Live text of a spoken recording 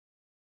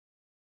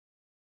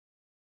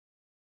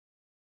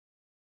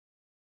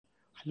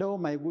Hello,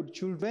 my good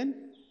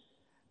children.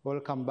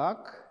 Welcome back.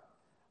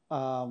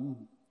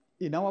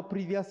 In our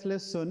previous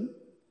lesson,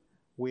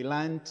 we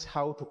learned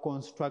how to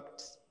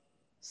construct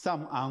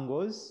some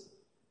angles,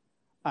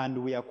 and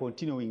we are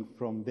continuing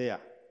from there.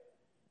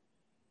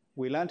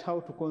 We learned how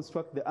to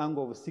construct the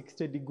angle of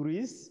 60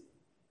 degrees,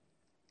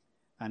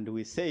 and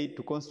we said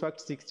to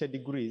construct 60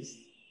 degrees,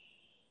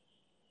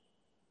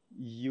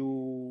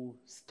 you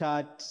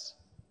start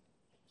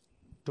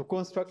to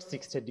construct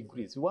 60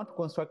 degrees. We want to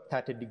construct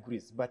 30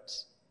 degrees, but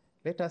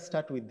let us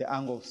start with the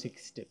angle of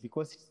 60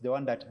 because it's the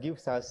one that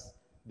gives us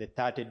the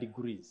 30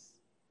 degrees.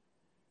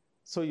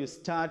 So you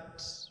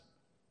start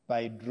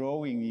by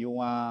drawing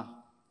your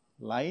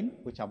line,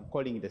 which I'm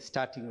calling the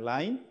starting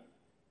line.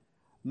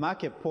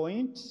 Mark a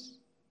point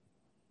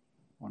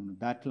on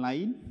that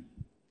line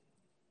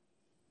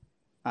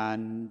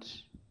and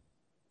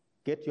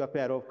get your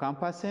pair of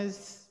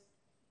compasses.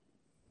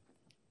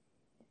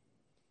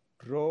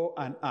 Draw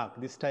an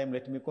arc. This time,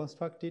 let me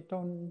construct it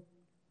on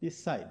this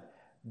side.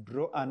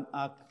 Draw an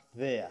arc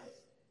there.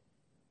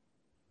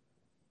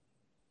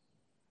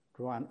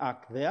 Draw an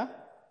arc there.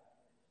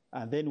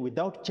 And then,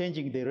 without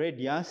changing the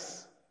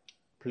radius,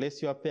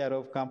 place your pair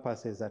of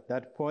compasses at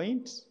that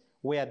point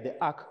where the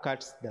arc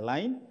cuts the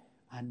line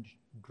and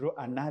draw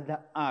another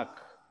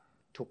arc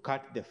to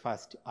cut the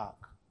first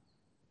arc.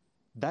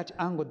 That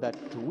angle that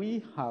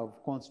we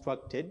have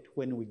constructed,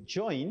 when we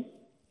join,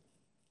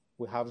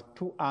 we have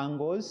two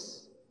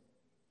angles,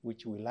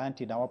 which we learned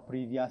in our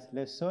previous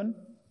lesson.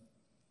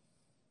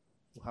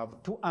 We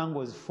have two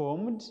angles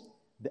formed,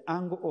 the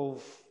angle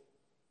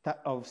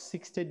of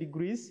 60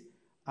 degrees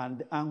and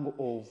the angle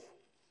of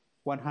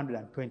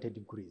 120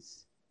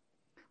 degrees.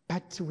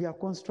 But we are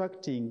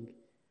constructing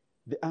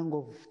the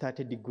angle of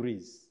 30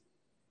 degrees.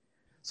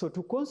 So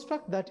to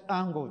construct that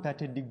angle of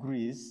 30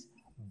 degrees,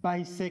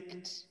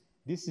 bisect,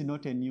 this is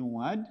not a new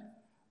word,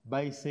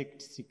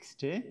 bisect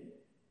 60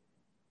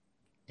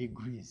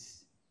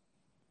 degrees.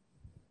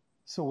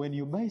 So when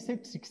you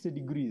bisect 60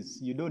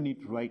 degrees, you don't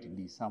need to write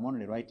this. I'm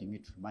only writing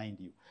it to remind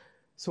you.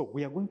 So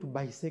we are going to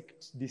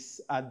bisect this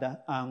other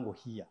angle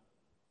here.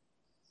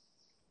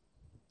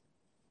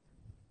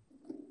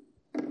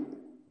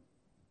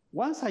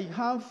 Once I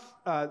have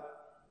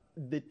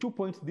the 2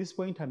 points, this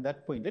point and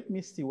that point, let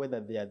me see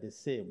whether they are the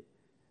same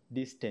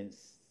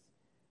distance.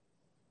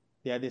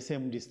 They are the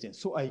same distance.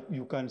 So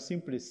you can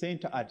simply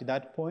center at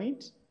that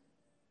point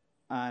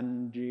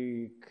and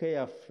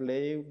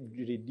carefully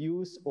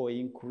reduce or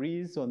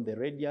increase on the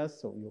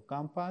radius of your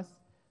compass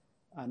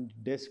and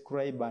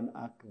describe an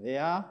arc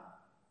there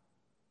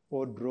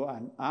or draw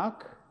an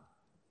arc,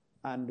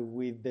 and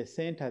with the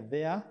center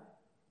there,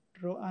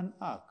 draw an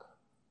arc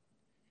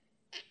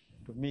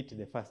to meet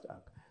the first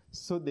arc.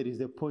 So there is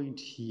a point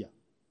here.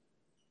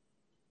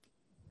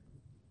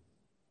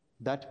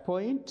 That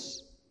point,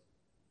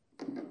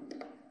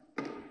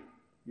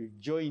 you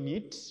join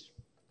it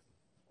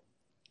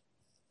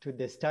to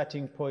the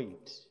starting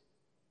point.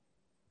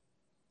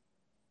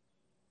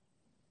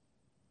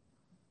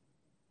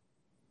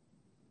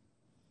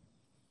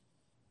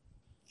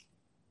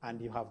 And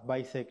you have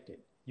bisected.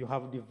 You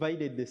have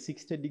divided the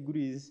 60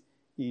 degrees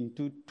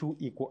into two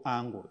equal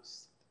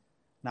angles.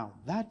 Now,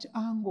 that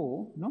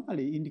angle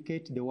normally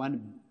indicates the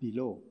one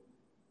below.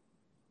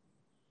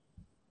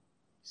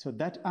 So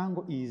that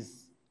angle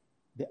is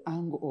the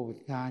angle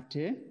of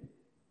 30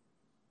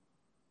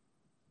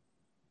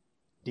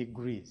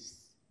 degrees.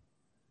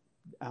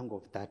 The angle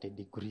of 30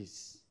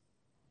 degrees.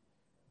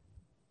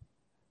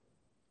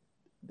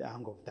 The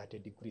angle of 30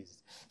 degrees.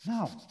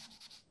 Now,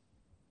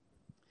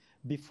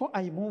 before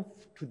I move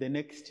to the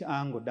next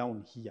angle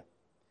down here,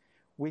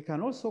 we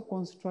can also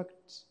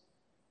construct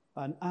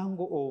an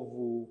angle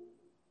of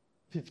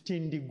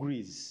 15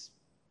 degrees.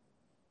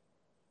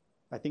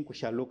 I think we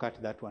shall look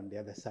at that one, the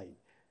other side.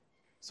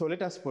 So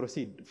let us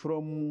proceed.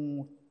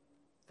 From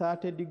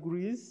 30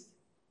 degrees,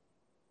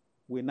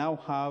 we now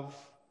have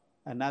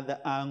another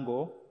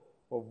angle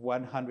of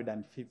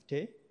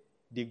 150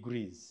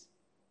 degrees.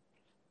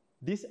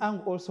 This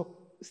angle also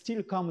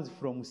still comes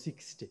from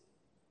 60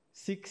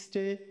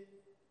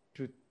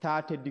 to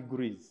 30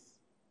 degrees.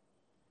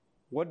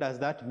 What does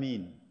that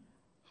mean?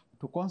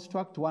 To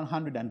construct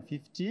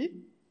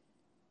 150,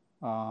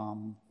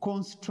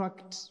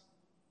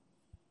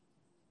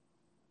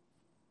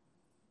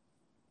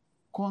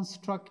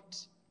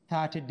 construct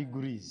 30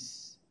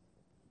 degrees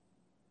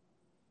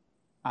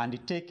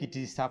and take it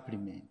as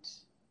supplement.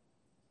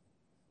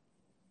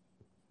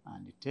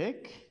 And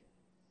take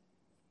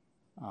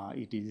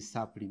it is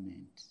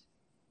supplement.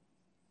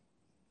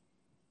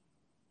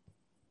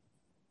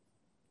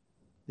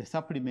 The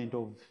supplement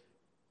of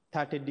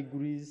 30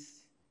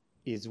 degrees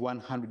is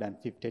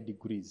 150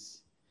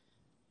 degrees.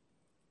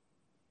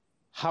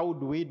 How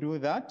do we do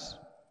that?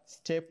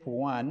 Step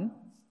 1,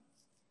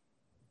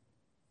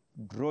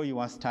 draw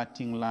your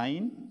starting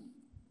line.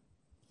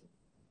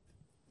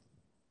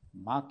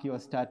 Mark your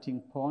starting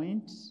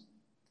point.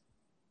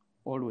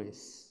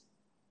 Always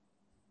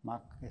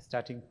mark a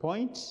starting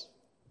point.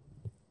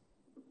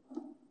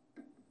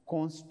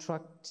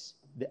 construct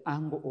the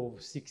angle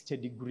of 60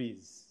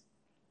 degrees.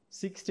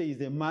 60 is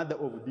the mother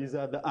of these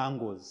other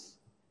angles.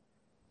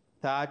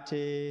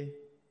 30,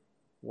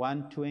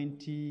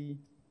 120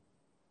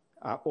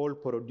 are all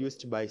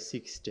produced by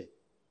 60.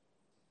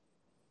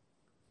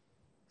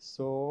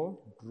 So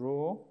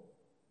draw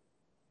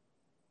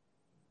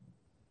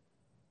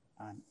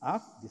an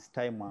arc. This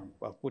time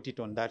I'll put it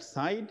on that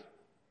side.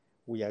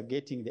 We are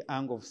getting the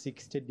angle of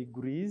 60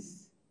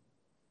 degrees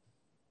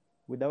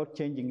without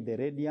changing the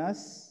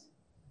radius.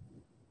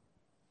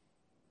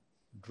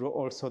 Draw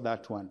also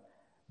that one,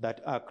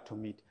 that arc to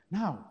meet.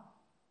 Now,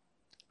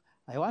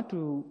 I want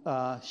to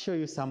show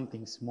you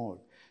something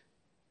small.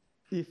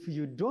 If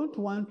you don't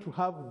want to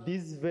have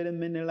these very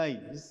many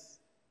lines,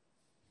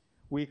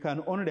 we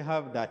can only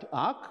have that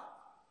arc.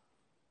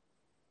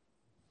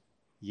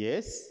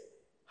 Yes,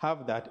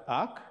 have that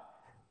arc.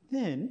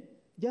 Then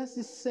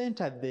just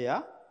center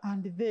there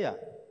and there.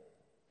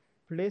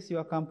 Place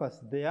your compass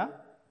there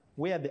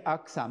where the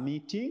arcs are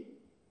meeting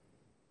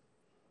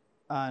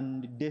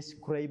and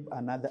describe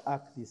another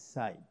arc this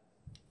side.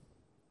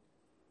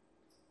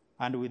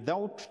 And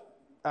without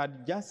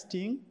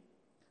adjusting,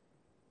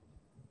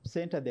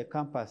 center the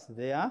compass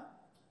there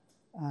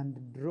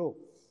and draw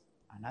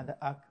another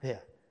arc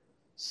there.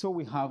 So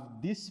we have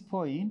this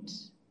point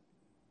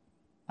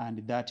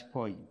and that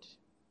point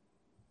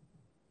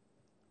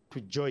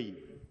to join.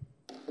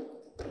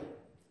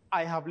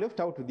 I have left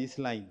out this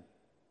line.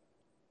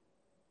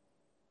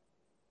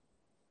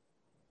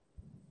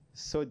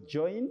 So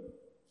join.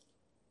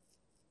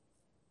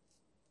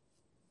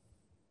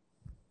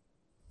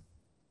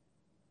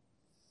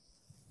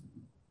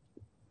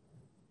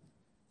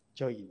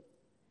 Join.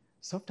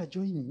 So after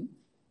joining,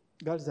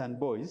 girls and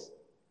boys,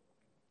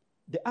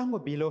 the angle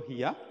below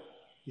here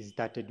is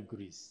 30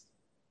 degrees.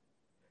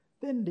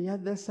 Then the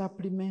other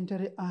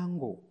supplementary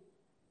angle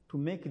to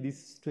make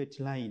this straight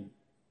line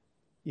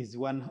is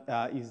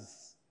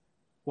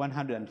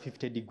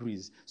 150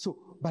 degrees. So,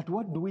 but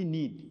what do we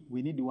need?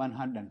 We need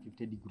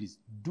 150 degrees.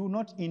 Do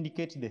not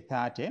indicate the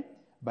 30,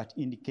 but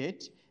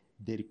indicate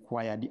the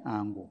required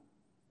angle.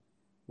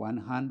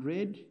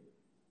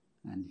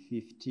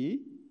 150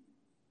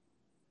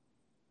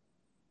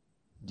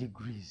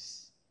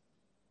 degrees.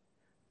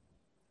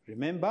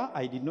 Remember,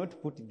 I did not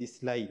put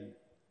this line.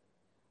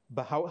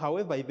 But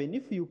however, even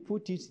if you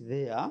put it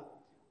there,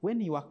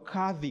 when you are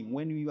carving,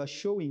 when you are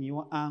showing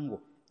your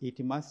angle, it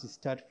must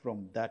start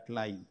from that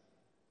line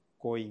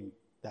going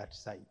that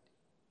side.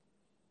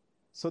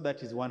 So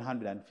that is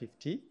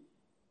 150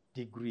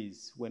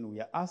 degrees. When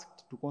we are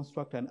asked to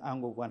construct an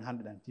angle of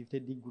 150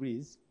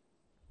 degrees,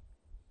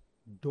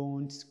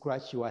 don't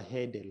scratch your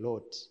head a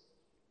lot.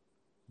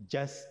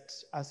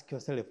 Just ask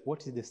yourself,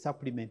 what is the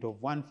supplement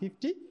of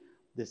 150?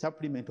 The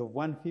supplement of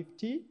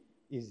 150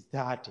 is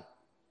 30.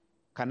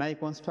 Can I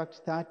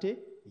construct 30?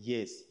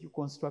 Yes, you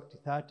construct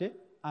 30,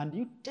 and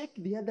you take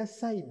the other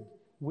side,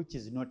 which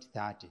is not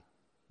 30.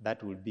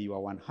 That will be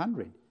your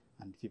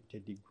 150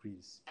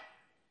 degrees.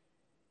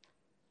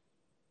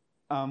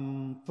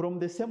 From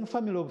the same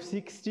family of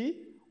 60,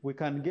 we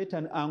can get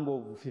an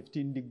angle of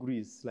 15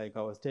 degrees. Like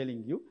I was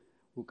telling you,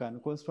 we can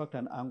construct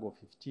an angle of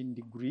 15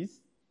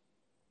 degrees.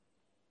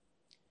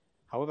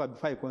 However,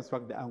 before I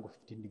construct the angle of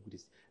 15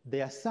 degrees,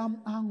 there are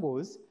some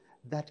angles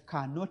that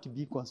cannot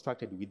be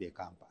constructed with a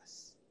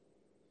compass.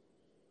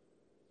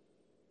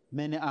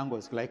 Many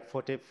angles, like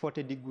 40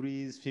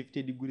 degrees,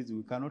 50 degrees,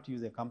 we cannot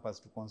use a compass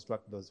to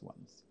construct those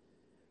ones.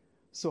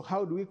 So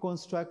how do we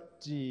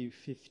construct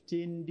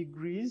 15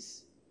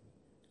 degrees?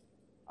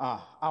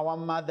 Our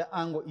mother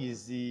angle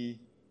is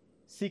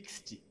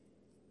 60.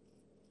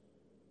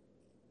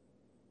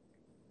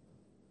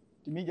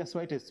 Let me just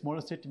write a small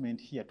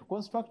statement here. To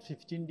construct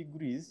 15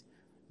 degrees,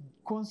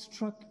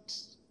 construct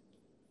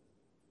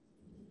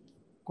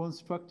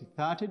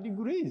 30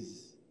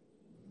 degrees.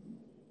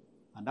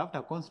 And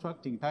after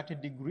constructing 30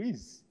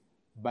 degrees,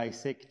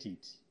 bisect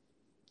it.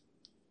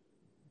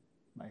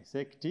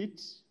 Bisect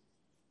it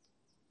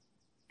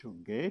to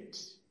get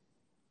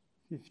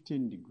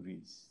 15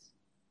 degrees.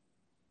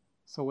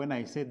 So when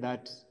I say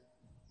that,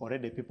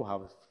 already people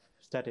have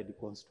started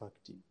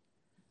constructing.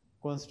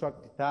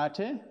 Construct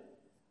 30,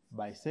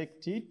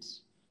 bisect it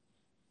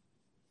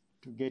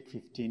to get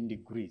 15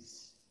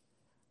 degrees.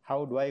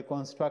 How do I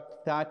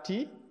construct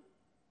 30?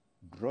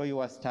 Draw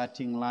your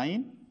starting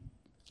line.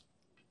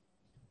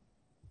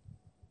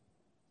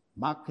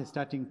 Mark a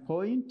starting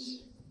point.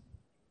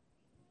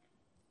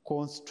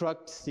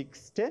 Construct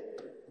 60.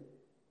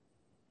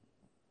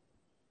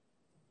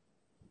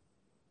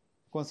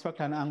 Construct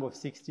an angle of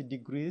 60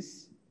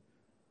 degrees.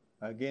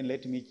 Again,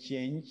 let me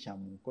change.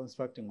 I'm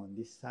constructing on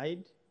this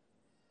side.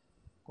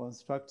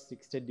 Construct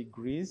 60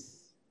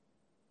 degrees.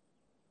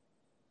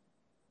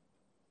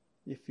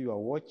 If you are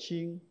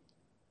watching,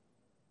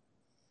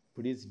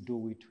 please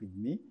do it with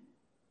me.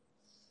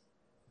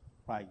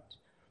 Right.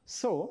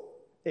 So,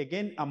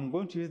 again, I'm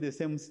going to use the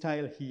same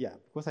style here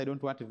because I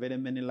don't want very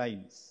many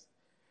lines.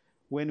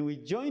 When we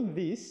join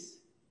this,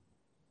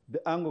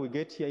 the angle we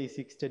get here is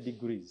 60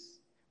 degrees,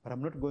 but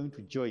I'm not going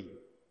to join.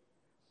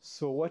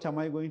 So what am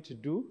I going to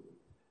do?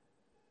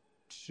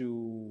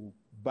 to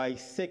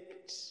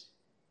bisect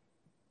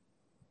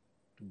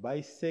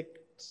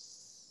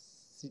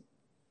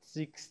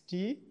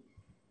 60.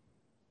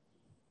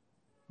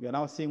 You are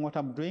now seeing what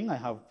I'm doing. I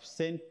have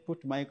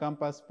put my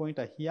compass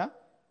pointer here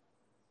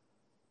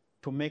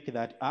to make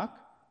that arc.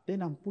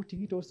 Then I'm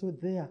putting it also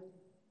there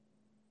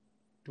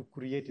to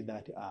create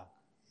that arc.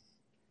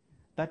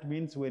 That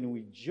means when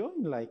we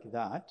join like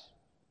that,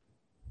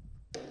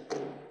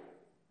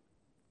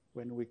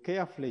 when we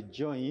carefully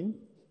join,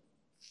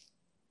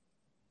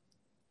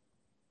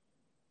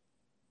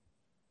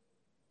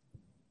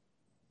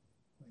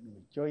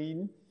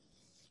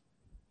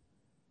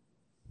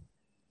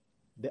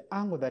 the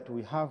angle that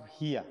we have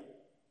here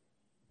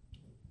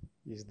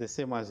is the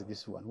same as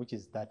this one, which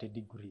is 30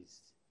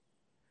 degrees.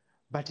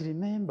 But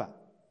remember,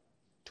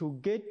 to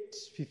get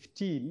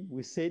 15,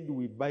 we said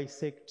we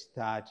bisect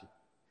 30.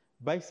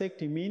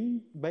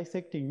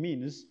 Bisecting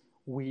means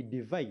we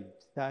divide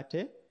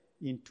 30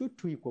 into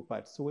 2 equal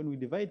parts. So when we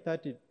divide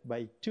 30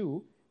 by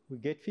 2, we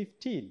get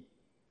 15.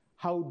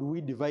 How do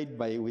we divide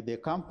with the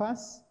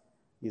compass?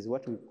 Is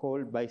what we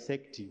call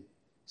bisecting.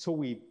 So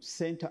we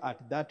center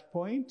at that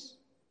point,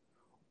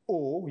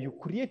 or you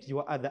create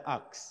your other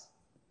arcs.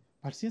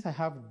 But since I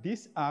have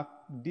this arc,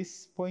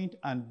 this point,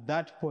 and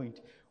that point,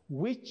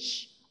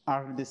 which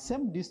are the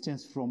same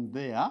distance from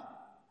there,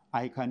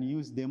 I can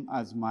use them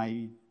as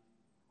my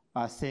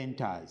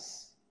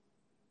centers.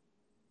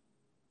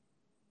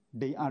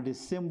 They are the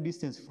same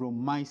distance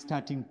from my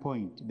starting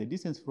point. The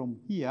distance from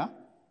here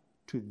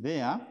to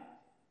there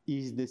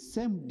is the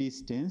same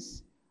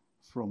distance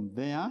from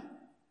there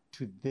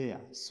to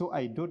there. So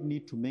I don't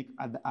need to make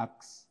other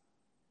arcs.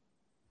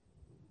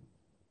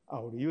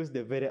 I'll use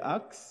the very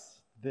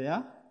arcs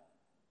there.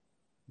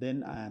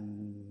 Then I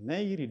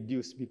may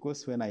reduce,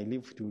 because when I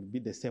leave it will be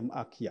the same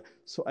arc here.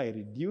 So I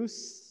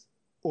reduce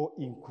or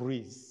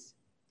increase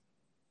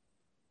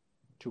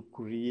to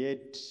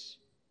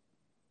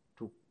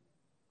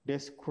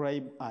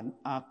describe an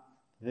arc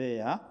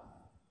there.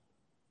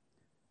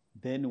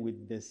 Then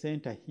with the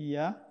center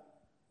here,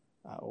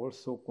 I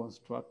also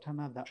construct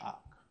another arc.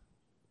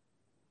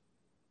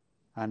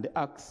 And the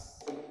arcs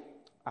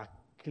are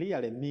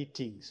clearly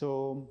meeting,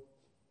 so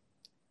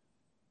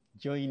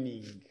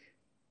joining.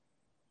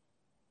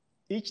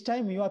 Each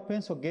time your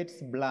pencil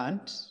gets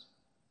blunt,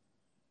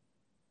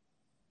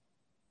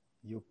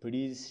 you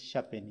please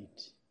sharpen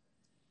it.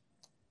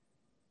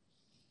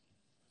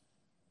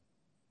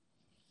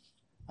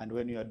 And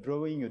when you are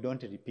drawing, you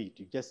don't repeat,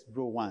 you just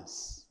draw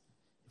once.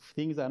 If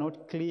things are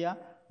not clear,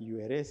 you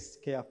erase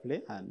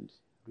carefully and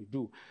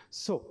redo.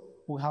 So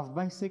we have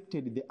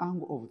bisected the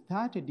angle of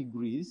 30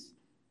 degrees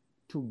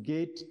to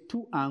get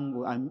two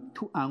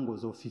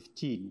angles of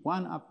 15,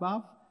 one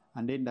above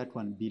and then that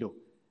one below.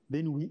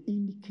 Then we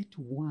indicate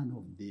one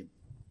of them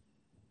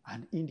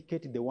and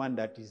indicate the one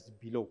that is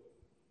below,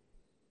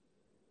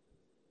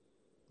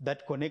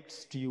 that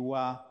connects to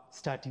your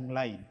starting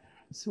line.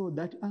 So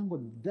that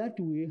angle that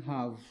we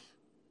have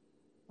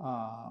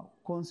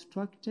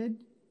constructed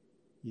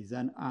is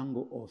an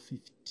angle of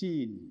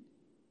 15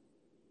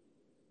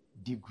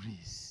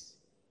 degrees.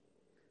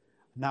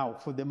 Now,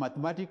 for the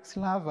mathematics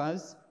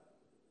lovers,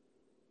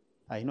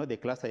 I know the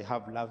class I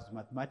have loves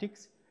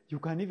mathematics. You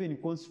can even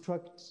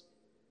construct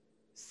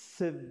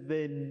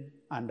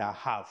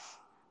 7.5,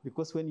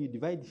 because when you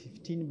divide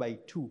 15 by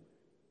 2,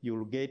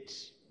 you'll get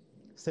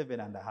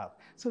 7.5.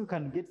 So you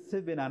can get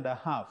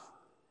 7.5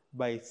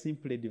 by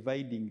simply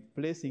dividing,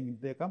 placing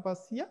the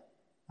compass here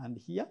and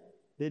here,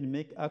 then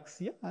make arcs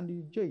here, and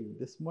you join.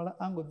 The smaller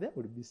angle there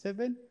will be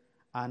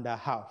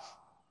 7.5.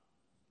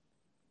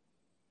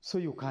 So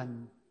you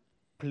can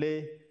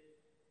play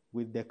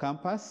with the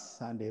compass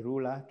and the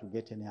ruler to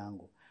get any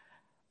angle.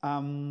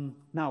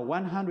 Now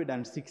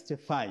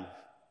 165.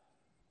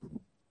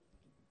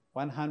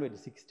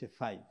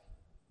 165.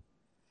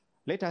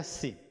 Let us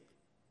see.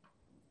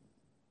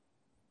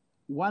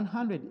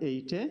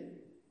 180,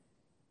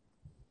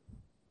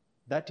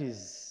 that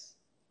is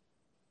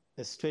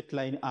a straight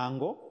line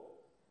angle.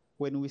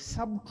 When we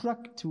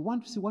subtract, we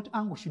want to see what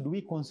angle should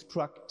we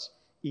construct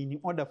in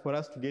order for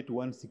us to get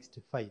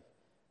 165.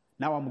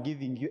 Now I'm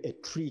giving you a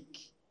trick.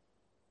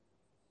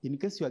 In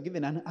case you are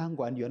given an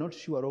angle and you are not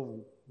sure of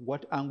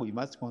what angle you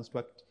must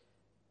construct,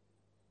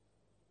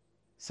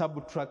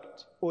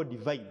 subtract or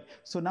divide.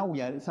 So now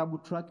we are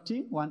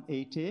subtracting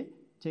 180,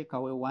 take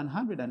away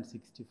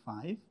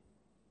 165,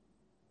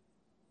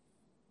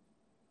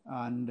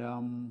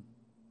 and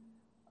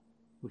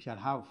we shall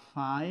have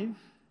 5,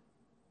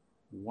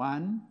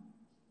 1.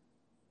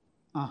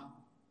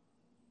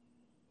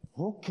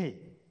 Okay,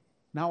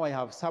 now I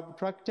have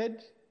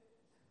subtracted,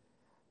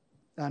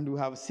 and we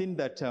have seen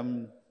that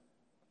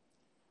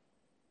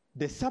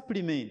the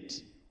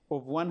supplement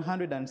of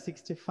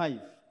 165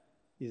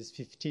 is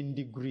 15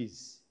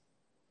 degrees.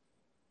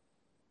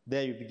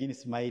 There you begin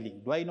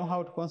smiling. Do I know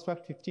how to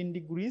construct 15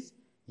 degrees?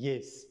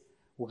 Yes,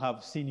 we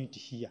have seen it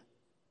here.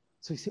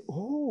 So you say,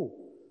 oh,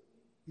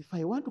 if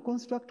I want to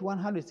construct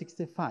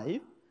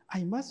 165,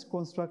 I must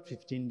construct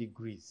 15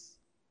 degrees.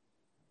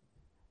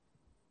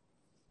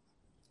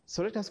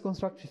 So let us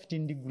construct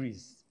 15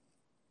 degrees,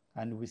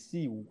 and we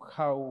see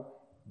how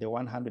the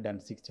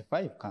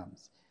 165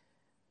 comes.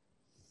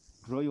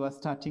 Draw your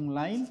starting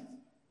line,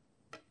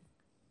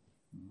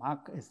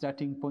 mark a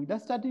starting point.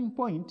 That starting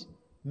point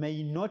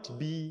may not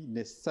be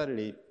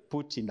necessarily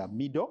put in the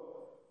middle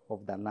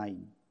of the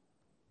line.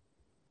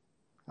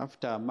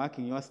 After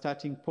marking your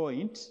starting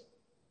point,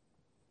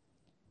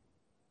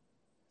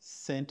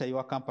 center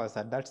your compass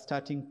at that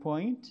starting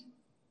point,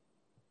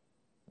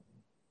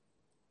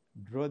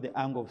 draw the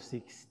angle of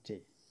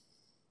 60,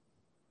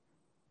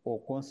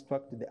 or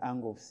construct the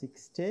angle of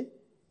 60.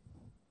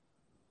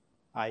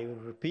 I will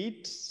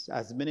repeat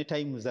as many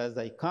times as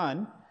I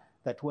can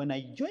that when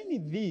I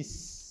join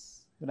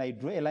this, when I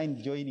draw a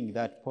line joining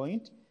that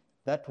point,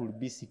 that will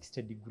be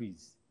 60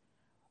 degrees.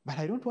 But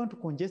I don't want to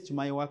congest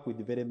my work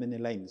with very many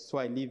lines, so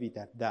I leave it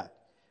at that.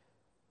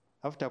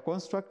 After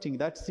constructing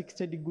that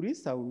 60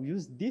 degrees, I will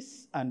use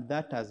this and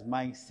that as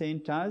my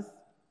centers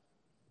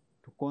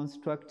to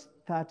construct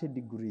 30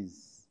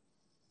 degrees.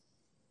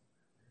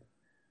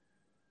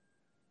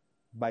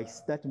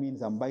 That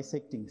means I'm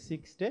bisecting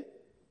 60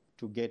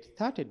 to get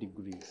 30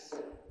 degrees.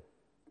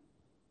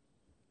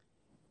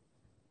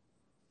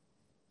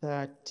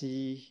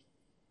 30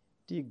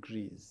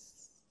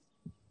 degrees.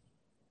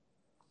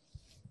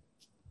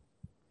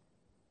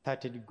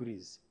 30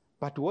 degrees.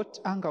 But what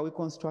angle are we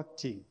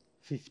constructing?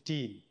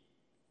 15.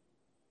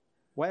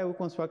 Why are we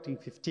constructing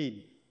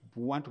 15?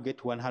 We want to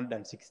get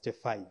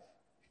 165,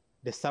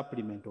 the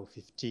supplement of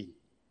 15.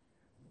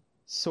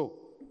 So,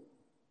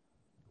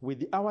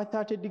 with our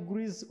 30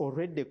 degrees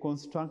already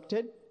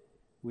constructed,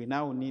 we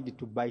now need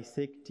to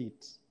bisect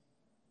it.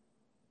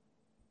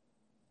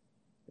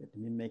 Let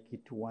me make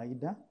it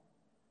wider.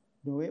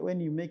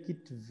 When you make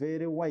it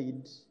very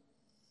wide,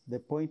 the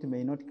point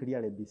may not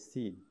clearly be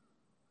seen.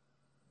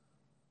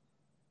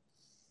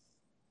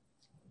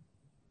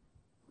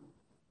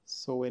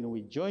 So when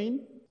we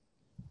join,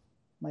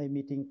 my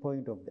meeting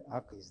point of the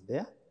arc is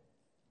there.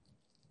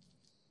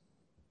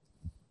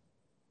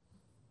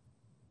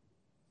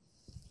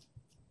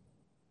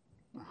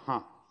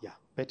 Yeah,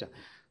 better.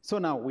 So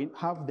now we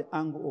have the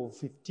angle of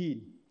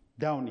 15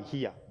 down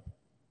here.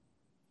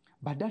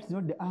 But that's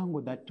not the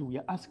angle that we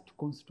are asked to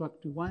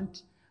construct. We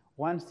want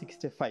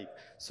 165.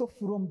 So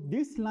from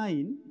this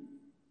line,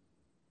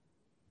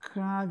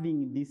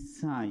 curving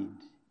this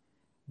side,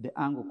 the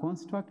angle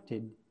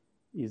constructed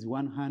is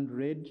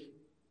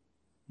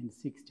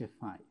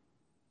 165.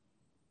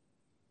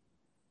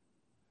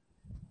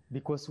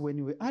 Because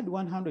when we add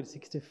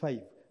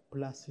 165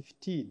 plus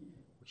 15,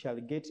 we shall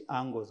get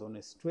angles on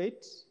a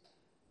straight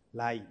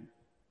line.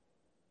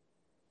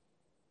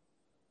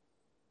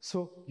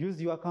 So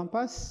use your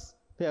compass,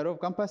 pair of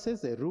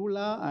compasses, a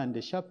ruler and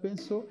a sharp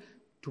pencil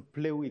to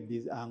play with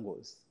these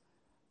angles.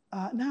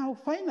 Now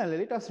finally,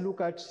 let us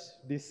look at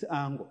this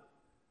angle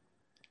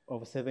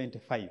of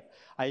 75.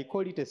 I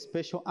call it a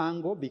special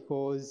angle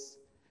because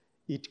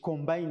it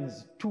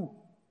combines two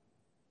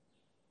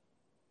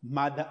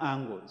mother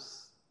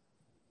angles.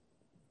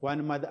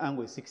 One mother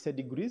angle is 60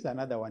 degrees,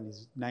 another one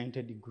is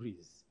 90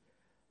 degrees.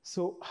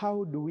 So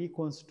how do we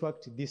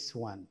construct this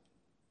one?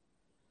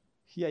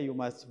 Here you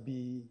must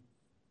be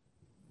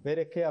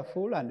very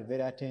careful and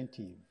very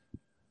attentive.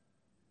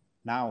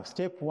 Now,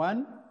 step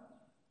one,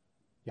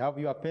 you have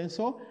your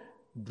pencil,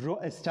 draw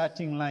a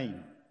starting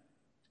line.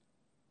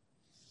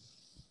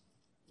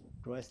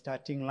 Draw a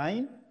starting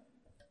line,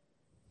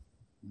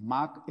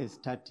 mark a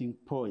starting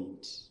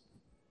point,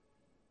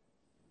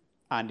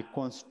 and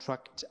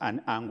construct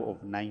an angle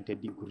of 90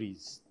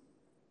 degrees.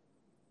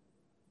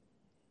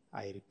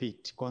 I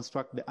repeat,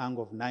 construct the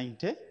angle of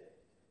 90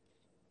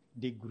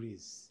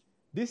 degrees.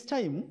 This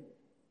time,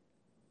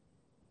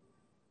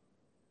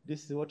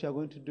 this is what you are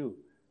going to do.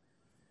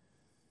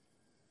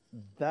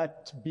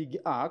 That big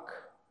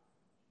arc,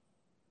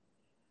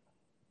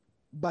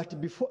 but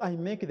before I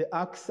make the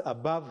arcs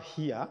above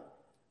here,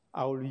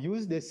 I will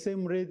use the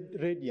same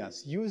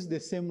radius. Use the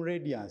same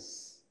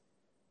radius.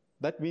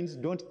 That means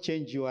don't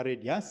change your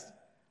radius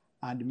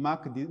and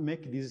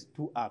make these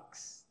two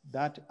arcs.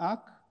 That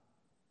arc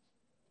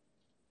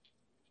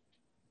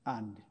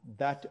and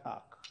that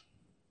arc.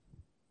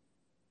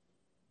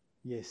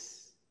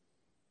 Yes,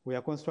 we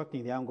are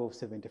constructing the angle of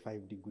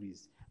 75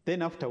 degrees.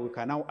 Then after, we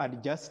can now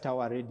adjust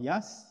our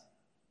radius.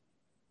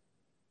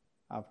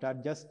 After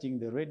adjusting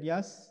the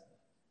radius,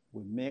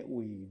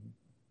 we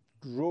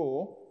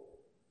draw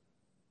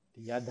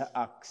the other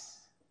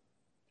arcs.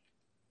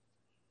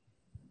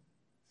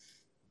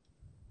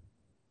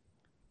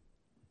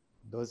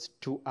 Those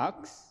two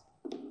arcs,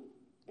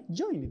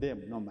 join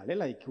them normally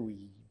like we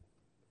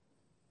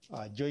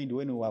joined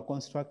when we were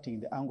constructing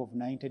the angle of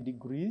 90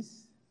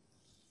 degrees.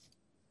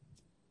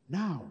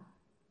 Now,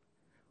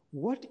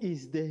 what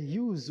is the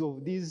use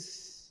of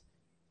these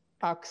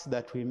arcs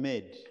that we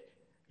made?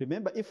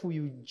 Remember, if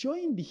we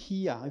joined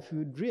here, if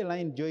we drew a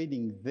line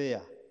joining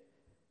there,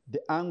 the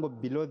angle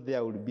below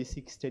there would be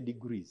 60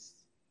 degrees.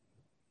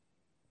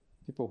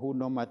 People who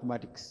know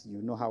mathematics,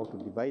 you know how to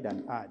divide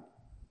and add.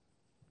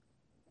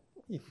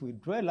 If we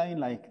draw a line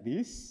like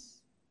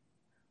this,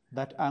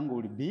 that angle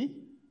will be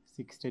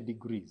 60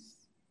 degrees.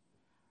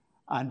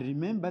 And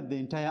remember, the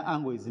entire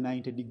angle is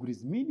 90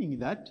 degrees, meaning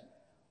that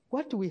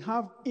what we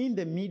have in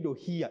the middle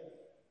here,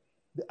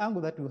 the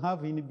angle that we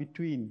have in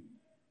between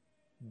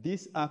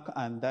this arc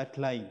and that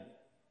line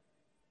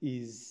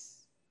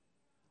is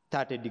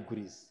 30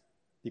 degrees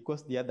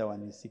because the other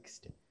one is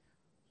 60.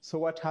 So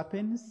what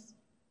happens?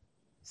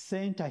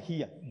 Center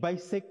here,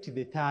 bisect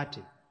the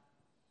 30.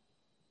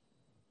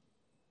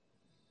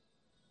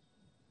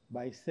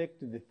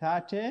 Bisect the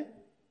 30.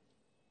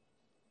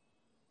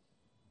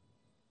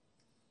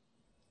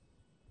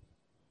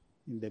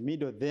 In the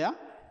middle there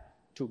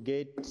to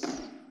get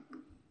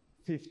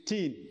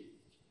 15.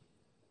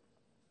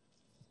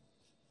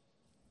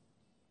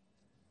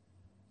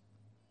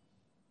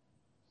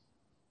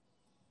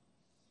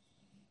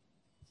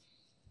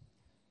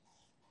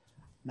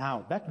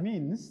 Now, that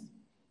means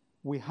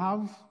we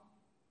have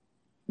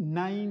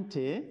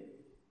 90,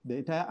 the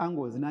entire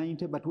angle is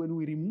 90, but when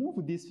we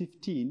remove this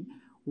 15,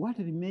 what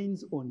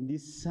remains on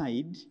this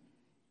side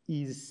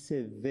is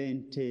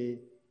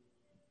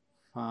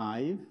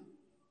 75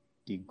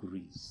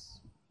 degrees.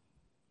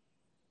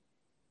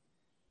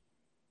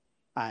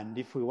 And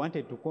if we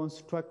wanted to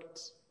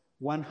construct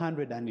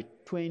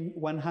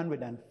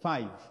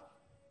 105,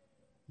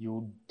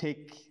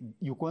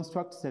 you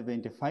construct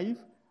 75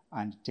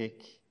 and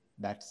take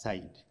that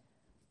side.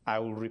 I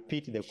will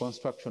repeat the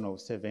construction of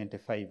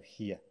 75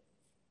 here.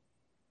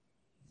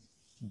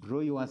 Draw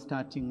your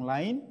starting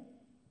line,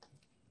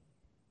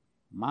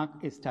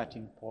 mark a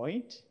starting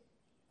point,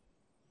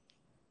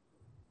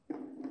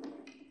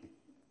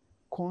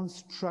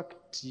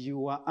 construct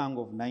your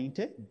angle of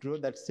 90, draw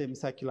that same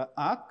circular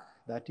arc,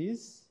 that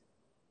is.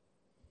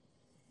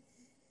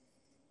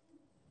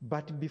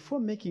 But before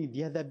making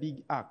the other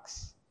big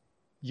arcs,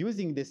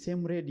 using the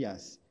same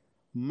radius,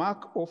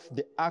 mark off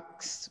the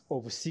arcs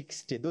of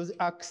 60. Those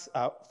arcs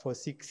are for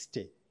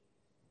 60.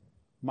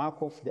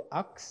 Mark off the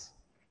arcs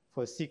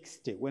for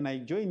 60. When I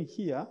join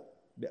here,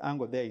 the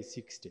angle there is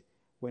 60.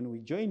 When we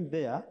join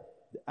there,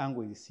 the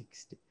angle is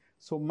 60.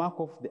 So mark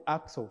off the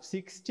arcs of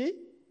 60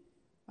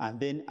 and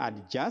then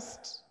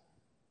adjust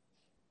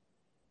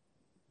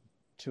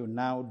to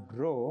now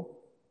draw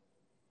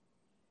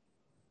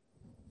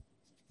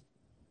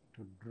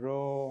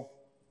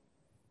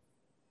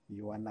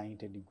your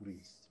 90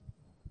 degrees.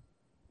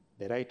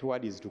 The right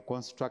word is to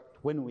construct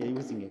when we are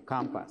using a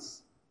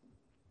compass.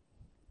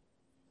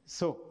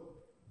 So,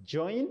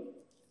 join.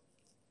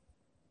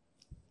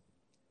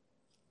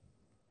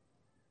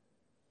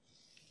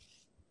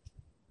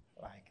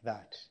 Like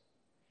that.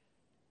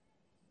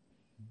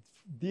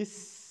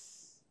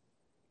 This,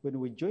 when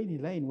we join a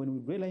line, when we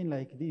draw a line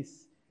like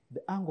this,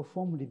 the angle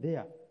formed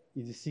there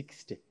is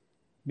 60,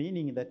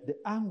 meaning that the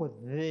angle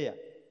there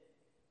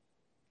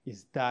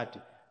is 30.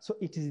 So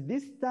it is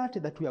this 30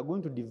 that we are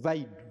going to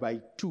divide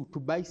by 2 to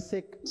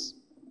bisect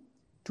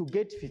to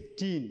get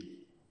 15.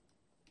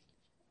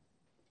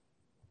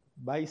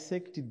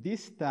 Bisect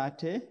this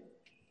 30.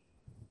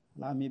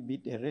 Let me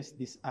erase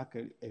this arc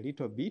a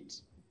little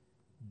bit.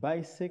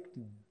 Bisect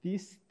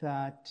this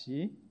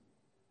 30.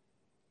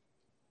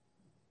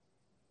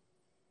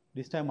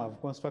 This time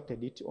I've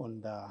constructed it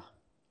on the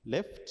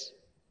left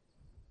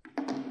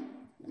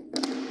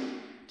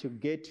to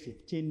get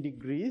 15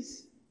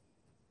 degrees.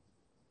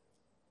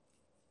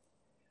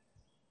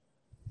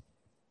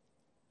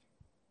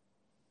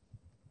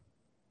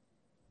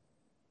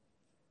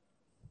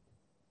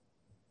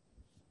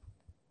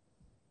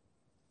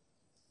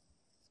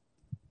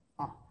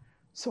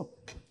 So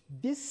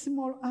this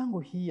small angle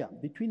here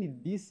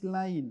between this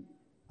line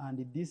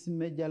and this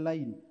major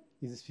line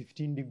is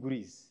 15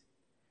 degrees,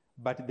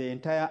 but the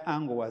entire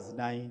angle was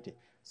 90.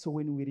 So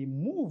when we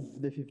remove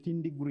the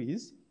 15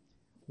 degrees,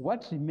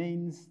 what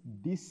remains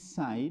this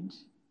side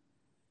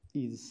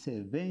is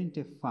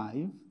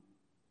 75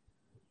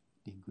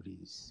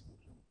 degrees.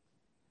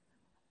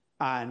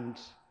 And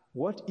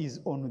what is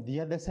on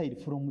the other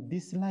side from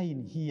this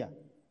line here,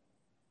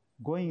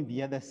 going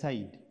the other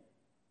side,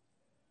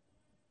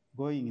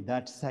 going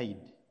that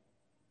side,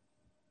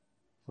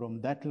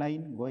 from that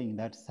line going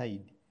that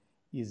side,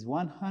 is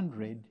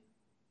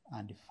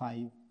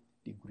 105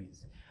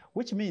 degrees.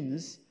 Which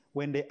means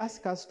when they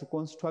ask us to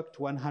construct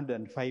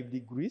 105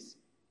 degrees,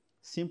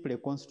 simply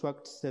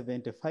construct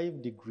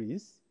 75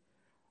 degrees,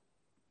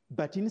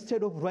 but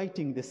instead of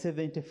writing the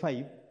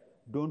 75,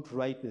 don't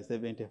write the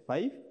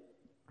 75,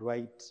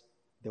 write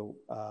the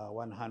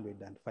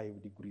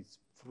 105 degrees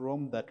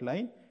from that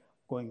line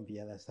going the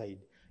other side.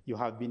 You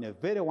have been a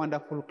very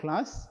wonderful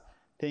class.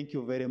 Thank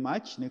you very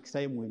much. Next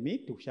time we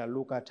meet, we shall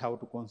look at how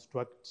to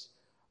construct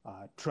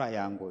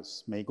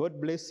triangles. May God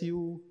bless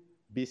you.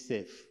 Be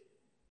safe.